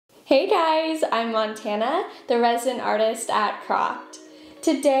Hey guys, I'm Montana, the resident artist at Crockd.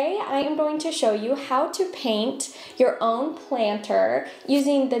 Today I am going to show you how to paint your own planter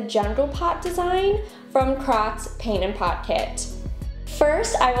using the jungle pot design from Crockd's Paint and Pot Kit.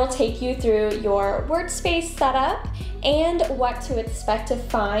 First, I will take you through your workspace setup and what to expect to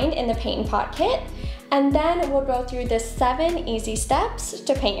find in the Paint and Pot Kit, and then we'll go through the 7 easy steps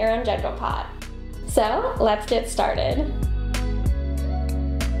to paint your own jungle pot. So let's get started.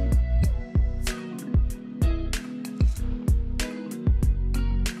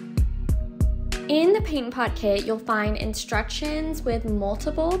 In the Paint and Pot Kit, you'll find instructions with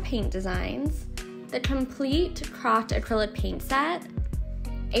multiple paint designs, the complete Crockd acrylic paint set,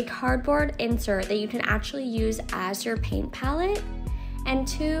 a cardboard insert that you can actually use as your paint palette, and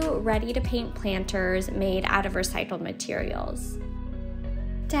 2 ready-to-paint planters made out of recycled materials.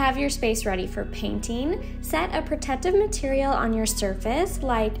 To have your space ready for painting, set a protective material on your surface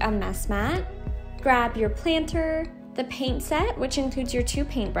like a mess mat, grab your planter, the paint set, which includes your 2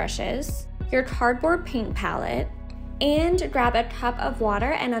 paintbrushes, your cardboard paint palette, and grab a cup of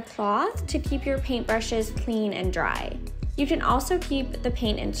water and a cloth to keep your paintbrushes clean and dry. You can also keep the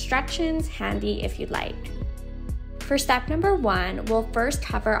paint instructions handy if you'd like. For step number 1, we'll first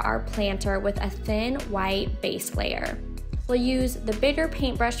cover our planter with a thin white base layer. We'll use the bigger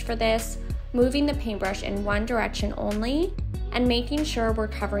paintbrush for this, moving the paintbrush in one direction only, and making sure we're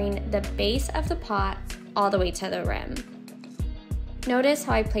covering the base of the pot all the way to the rim. Notice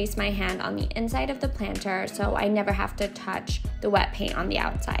how I place my hand on the inside of the planter so I never have to touch the wet paint on the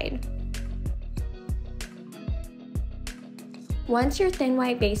outside. Once your thin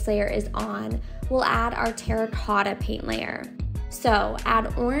white base layer is on, we'll add our terracotta paint layer. So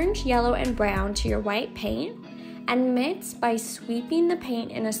add orange, yellow, and brown to your white paint and mix by sweeping the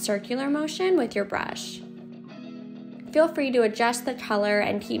paint in a circular motion with your brush. Feel free to adjust the color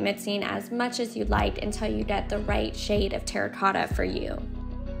and keep mixing as much as you'd like until you get the right shade of terracotta for you.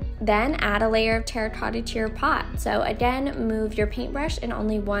 Then add a layer of terracotta to your pot. So again, move your paintbrush in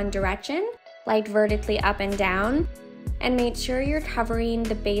only one direction, like vertically up and down, and make sure you're covering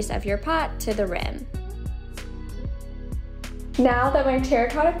the base of your pot to the rim. Now that my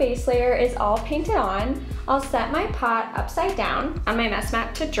terracotta base layer is all painted on, I'll set my pot upside down on my mess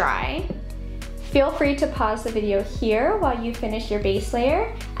mat to dry. Feel free to pause the video here while you finish your base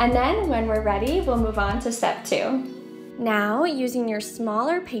layer, and then when we're ready, we'll move on to step 2. Now, using your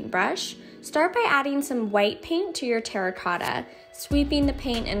smaller paintbrush, start by adding some white paint to your terracotta, sweeping the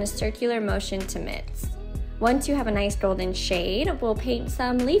paint in a circular motion to mix. Once you have a nice golden shade, we'll paint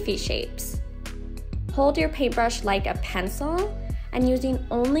some leafy shapes. Hold your paintbrush like a pencil, and using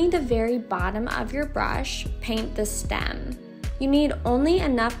only the very bottom of your brush, paint the stem. You need only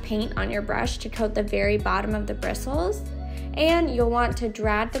enough paint on your brush to coat the very bottom of the bristles, and you'll want to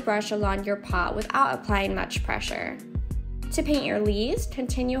drag the brush along your pot without applying much pressure. To paint your leaves,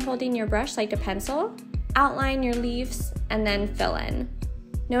 continue holding your brush like a pencil, outline your leaves, and then fill in.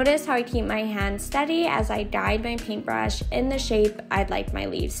 Notice how I keep my hand steady as I guide my paintbrush in the shape I'd like my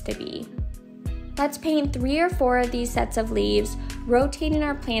leaves to be. Let's paint 3 or 4 of these sets of leaves, rotating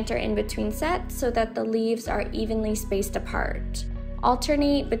our planter in between sets so that the leaves are evenly spaced apart.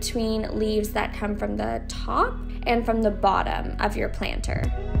 Alternate between leaves that come from the top and from the bottom of your planter.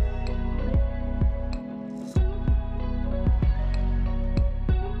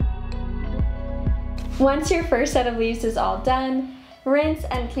 Once your first set of leaves is all done, rinse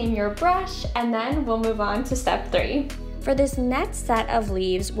and clean your brush, and then we'll move on to step 3. For this next set of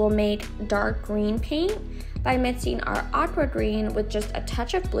leaves, we'll make dark green paint by mixing our aqua green with just a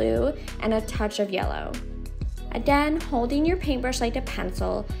touch of blue and a touch of yellow. Again, holding your paintbrush like a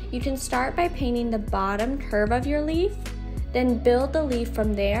pencil, you can start by painting the bottom curve of your leaf, then build the leaf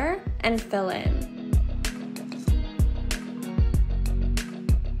from there and fill in.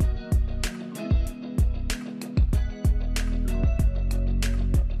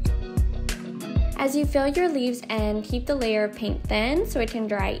 As you fill your leaves in, keep the layer of paint thin so it can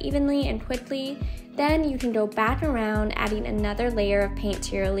dry evenly and quickly. Then you can go back around, adding another layer of paint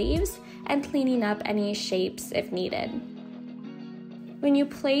to your leaves and cleaning up any shapes if needed. When you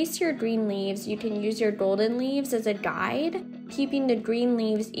place your green leaves, you can use your golden leaves as a guide, keeping the green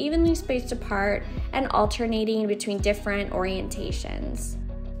leaves evenly spaced apart and alternating between different orientations.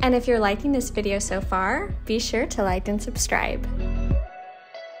 And if you're liking this video so far, be sure to like and subscribe.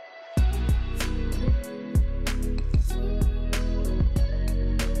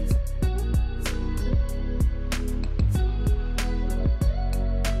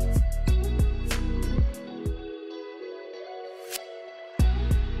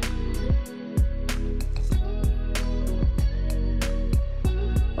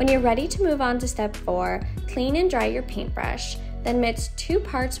 When you're ready to move on to step 4, clean and dry your paintbrush, then mix 2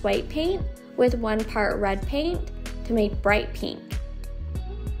 parts white paint with 1 part red paint to make bright pink.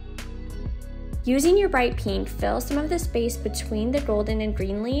 Using your bright pink, fill some of the space between the golden and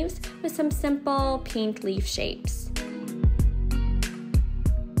green leaves with some simple pink leaf shapes.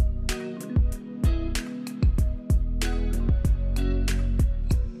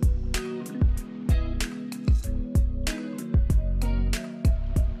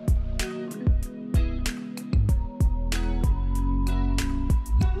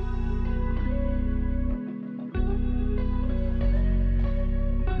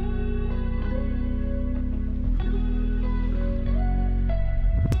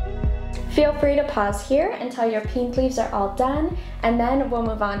 Feel free to pause here until your pink leaves are all done, and then we'll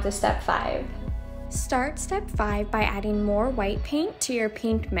move on to step 5. Start step 5 by adding more white paint to your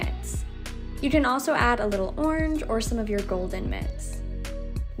pink mitts. You can also add a little orange or some of your golden mitts.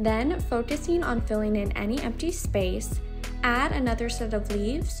 Then, focusing on filling in any empty space, add another set of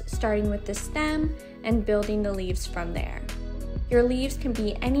leaves, starting with the stem and building the leaves from there. Your leaves can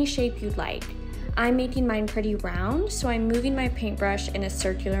be any shape you'd like. I'm making mine pretty round, so I'm moving my paintbrush in a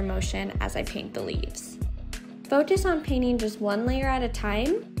circular motion as I paint the leaves. Focus on painting just one layer at a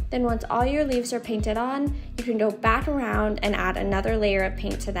time, then once all your leaves are painted on, you can go back around and add another layer of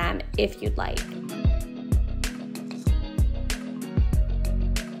paint to them if you'd like.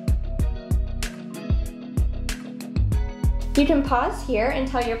 You can pause here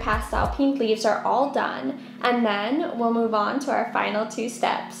until your pastel pink leaves are all done, and then we'll move on to our final 2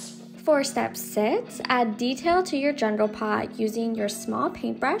 steps. For step 6, add detail to your jungle pot using your small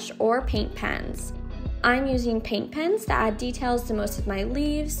paintbrush or paint pens. I'm using paint pens to add details to most of my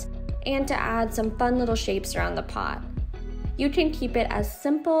leaves and to add some fun little shapes around the pot. You can keep it as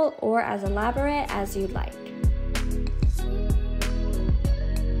simple or as elaborate as you'd like.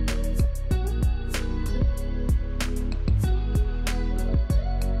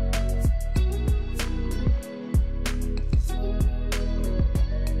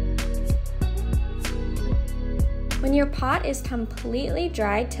 When your pot is completely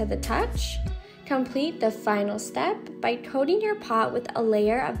dry to the touch, complete the final step by coating your pot with a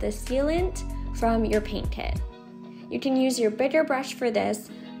layer of the sealant from your paint kit. You can use your bigger brush for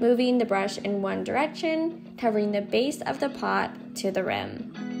this, moving the brush in one direction, covering the base of the pot to the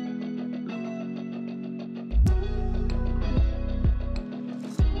rim.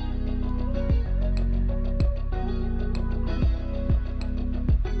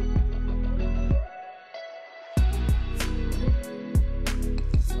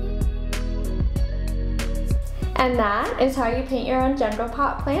 And that is how you paint your own jungle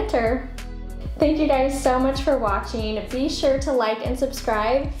pot planter. Thank you guys so much for watching. Be sure to like and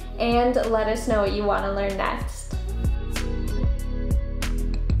subscribe and let us know what you want to learn next.